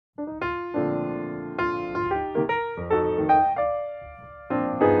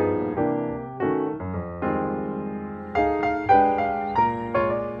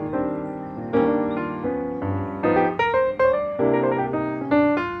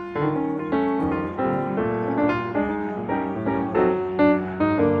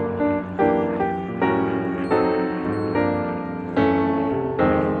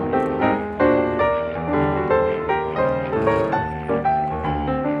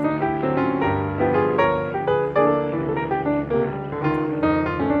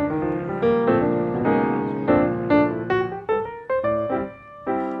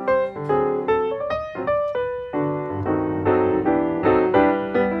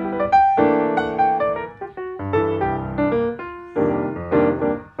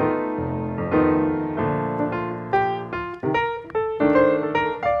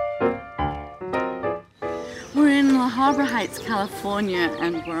Habra Heights, California,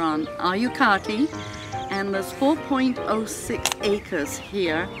 and we're on Ahuacate, and there's 4.06 acres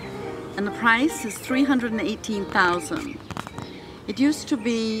here, and the price is $318,000. It used to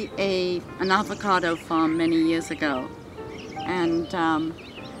be an avocado farm many years ago, and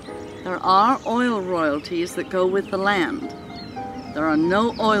there are oil royalties that go with the land. There are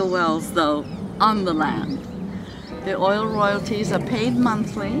no oil wells, though, on the land. The oil royalties are paid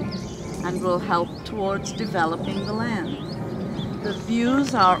monthly and will help towards developing the land. The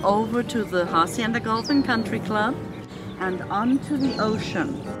views are over to the Hacienda Golf and Country Club and onto the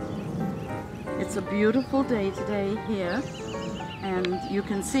ocean. It's a beautiful day today here, and you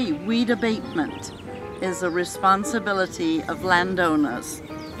can see weed abatement is a responsibility of landowners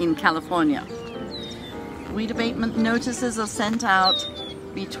in California. Weed abatement notices are sent out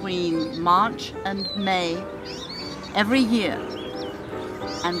between March and May every year,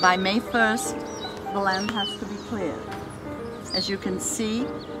 and by May 1st the land has to be cleared. As you can see,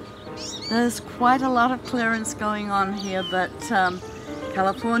 there's quite a lot of clearance going on here, but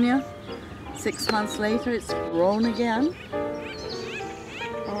California, 6 months later, it's grown again,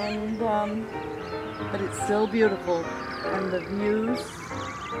 and but it's still beautiful, and the views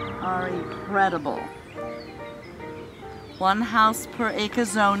are incredible. 1 house per acre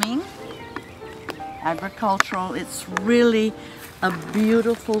zoning, agricultural. It's really a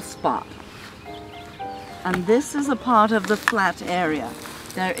beautiful spot. And this is a part of the flat area.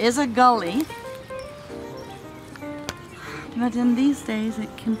 There is a gully, but in these days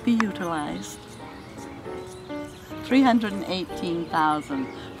it can be utilized. $318,000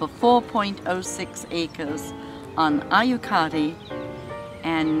 for 4.06 acres on Ahuacate,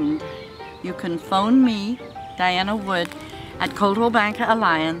 and you can phone me, Diana Wood, at Coldwell Banker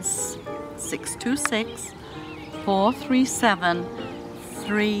Alliance,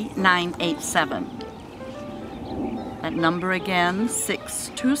 626-437-3987. That number again,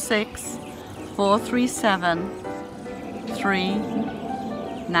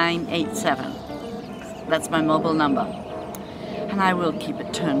 626-437-3987. That's my mobile number, and I will keep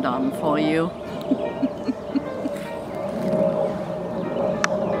it turned on for you.